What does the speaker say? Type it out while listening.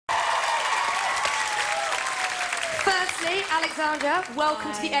Firstly, Alexandra,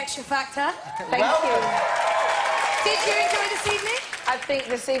 welcome to the Xtra Factor. Thank you. Did you enjoy this evening? I think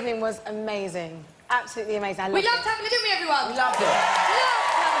this evening was amazing. Absolutely amazing. We loved having it, didn't we, everyone? We loved it.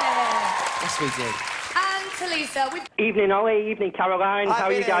 Loved having it. Yes, we did. And Talisa, Evening, Ollie. Evening, Caroline. Hi, How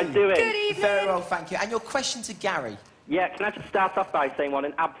are you Billy. guys doing? good evening. Very well, thank you. And your question to Gary? Yeah, can I just start off by saying what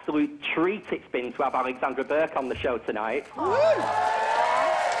an absolute treat it's been to have Alexandra Burke on the show tonight.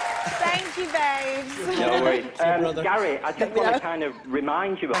 Thank you, babes. No worries. Gary, I just want to kind of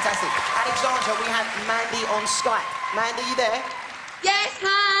remind you of... Fantastic. Alexandra, we have Mandy on Skype. Mandy, you there? Yes,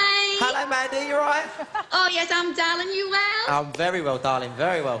 hi. Hello, Mandy, you all right? Oh, yes, I'm darling. You well? I'm very well, darling,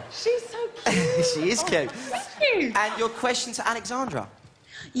 very well. She's so cute. She is cute. Thank you. And your question to Alexandra?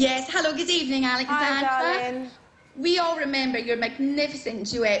 Yes, hello, good evening, Alexandra. Hi, darling. We all remember your magnificent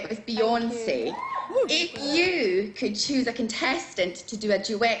duet with Beyonce. If you could choose a contestant to do a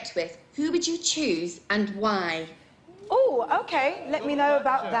duet with, who would you choose and why? Oh, okay. Let me know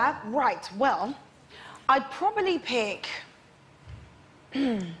about that. Right, well, I'd probably pick...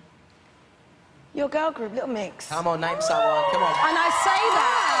 your girl group, Little Mix. Come on, name someone, come on. And I say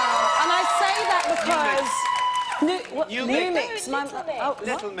that because... New Mix.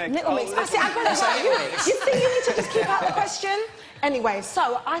 Little Mix. Little Mix. I see, I got it right. You think you need to just keep out the question? Anyway,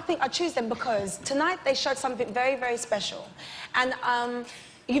 so I think I choose them because tonight they showed something very, very special. And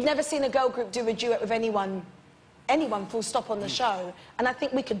you've never seen a girl group do a duet with anyone full stop on the show. And I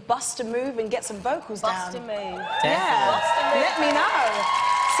think we could bust a move and get some vocals down. Bust a move. Yeah. Let me know.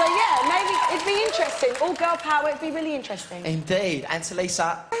 So yeah, maybe it'd be interesting. All girl power, it'd be really interesting. Indeed. And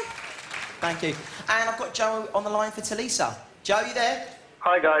Talisa? Thank you. And I've got Joe on the line for Talisa. Joe, you there?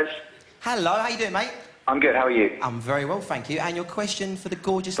 Hi, guys. Hello, how you doing, mate? I'm good, how are you? I'm very well, thank you. And your question for the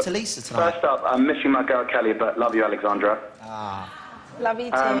gorgeous Talisa tonight? First up, I'm missing my girl Kelly, but love you, Alexandra. Love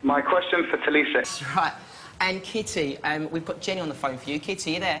you too. My question for Talisa... That's right. And Kitty, we've got Jenny on the phone for you.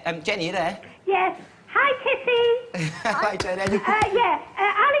 Kitty, you there? Jenny, you there? Yes. Hi, Kitty. Hi, Jenny.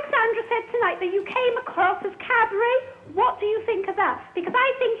 Alexandra said tonight that you came across as Cadbury. What do you think of that? Because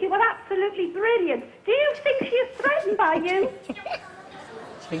I think you were absolutely brilliant. Do you think she is threatened by you? Do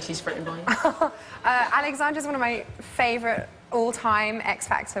you think she's threatened by you? Alexandra's one of my favourite all-time X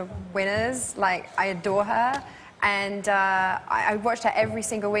Factor winners. Like, I adore her. And I watched her every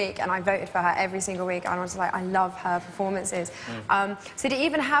single week, and I voted for her every single week. And I was like, I love her performances. So to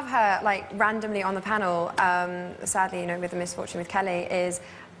even have her like randomly on the panel, sadly, you know, with the misfortune with Kelly, is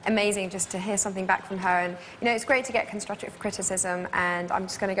amazing just to hear something back from her. And you know, it's great to get constructive criticism. And I'm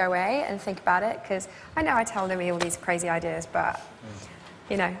just going to go away and think about it because I know I tell Louis all these crazy ideas, but.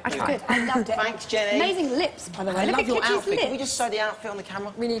 You know, I tried. Good. I loved it. Thanks, Jenny. Amazing lips, by the way. I Look love at your Kitty's outfit. lips. Can we just show the outfit on the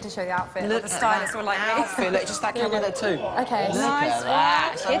camera? We need to show the outfit. Look The at stylists that all like me. outfit. Look, just that camera there too. Okay. Look Nice at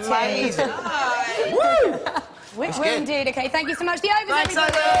that. It's amazing. Woo! We're indeed. Okay, thank you so much. The overs, Thanks,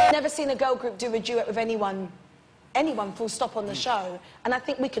 everybody. Over. Never seen a girl group do a duet with anyone full stop on the show. And I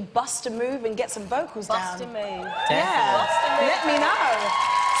think we could bust a move and get some vocals down. Bust a move. Yeah. Let me know.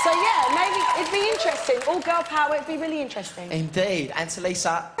 So yeah, maybe it'd be interesting. All girl power, it'd be really interesting. Indeed. And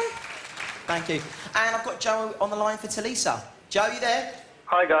Talisa? Thank you. And I've got Joe on the line for Talisa. Joe, you there?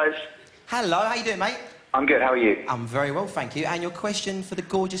 Hi, guys. Hello, how you doing, mate? I'm good, how are you? I'm very well, thank you. And your question for the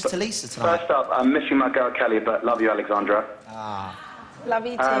gorgeous Talisa tonight? First up, I'm missing my girl Kelly, but love you, Alexandra. Love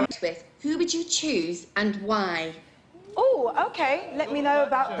you too. With, who would you choose and why? Oh, okay. Let me know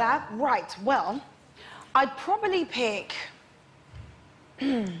about that. Right, well, I'd probably pick...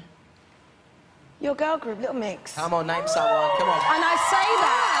 your girl group, Little Mix. Come on, name someone, come on. And I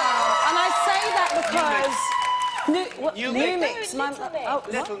say that because... New Mix.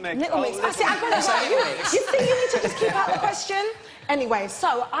 Little Mix. Little Mix. I see, I got it right. You think you need to just keep out the question? Anyway,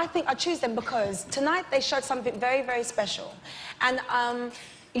 so I think I choose them because tonight they showed something very, very special. And,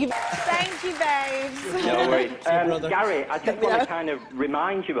 Thank you, babes. No worries. Gary, I just want to kind of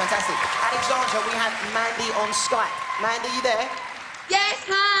remind you of... Fantastic. Alexandra, we have Mandy on Skype. Mandy, you there? Yes,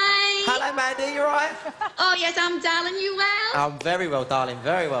 hi. Hello, Mandy, you all right? Oh, yes, I'm darling. You well? I'm very well, darling,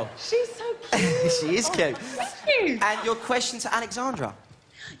 very well. She's so cute. She is cute. Thank you. And your question to Alexandra?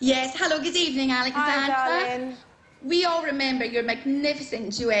 Yes, hello, good evening, Alexandra. Hi, darling. We all remember your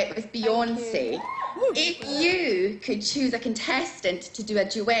magnificent duet with Beyonce. If you could choose a contestant to do a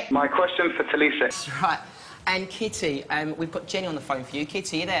duet... My question for Talisa... That's right. And Kitty, we've got Jenny on the phone for you.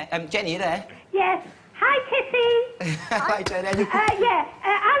 Kitty, you there? Jenny, you there? Yes. Hi, Kitty. Hi, Jenny.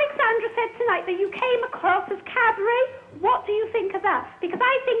 Alexandra said tonight that you came across as Cadbury. What do you think of that? Because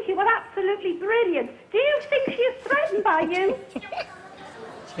I think you were absolutely brilliant. Do you think she is threatened by you? Do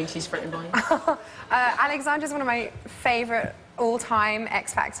you think she's threatened by you? Alexandra's one of my favourite all-time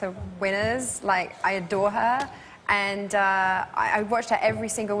X Factor winners. Like, I adore her. and I watched her every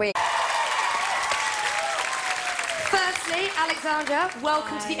single week. Firstly, Alexandra,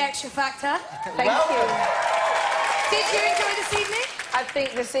 welcome to the Xtra Factor. Thank you. Did you enjoy this evening? I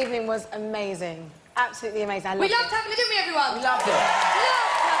think this evening was amazing. Absolutely amazing. We loved having it, didn't we, everyone? We loved it.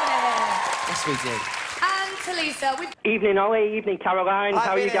 Loved having it. Yes, we did. And Talisa, with... Evening, Ollie. Evening, Caroline. Hi,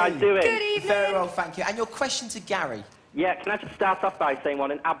 How are you Vinny. guys doing? Good evening. Very well, thank you. And your question to Gary? Yeah, can I just start off by saying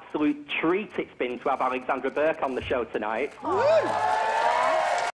what an absolute treat it's been to have Alexandra Burke on the show tonight? Woo!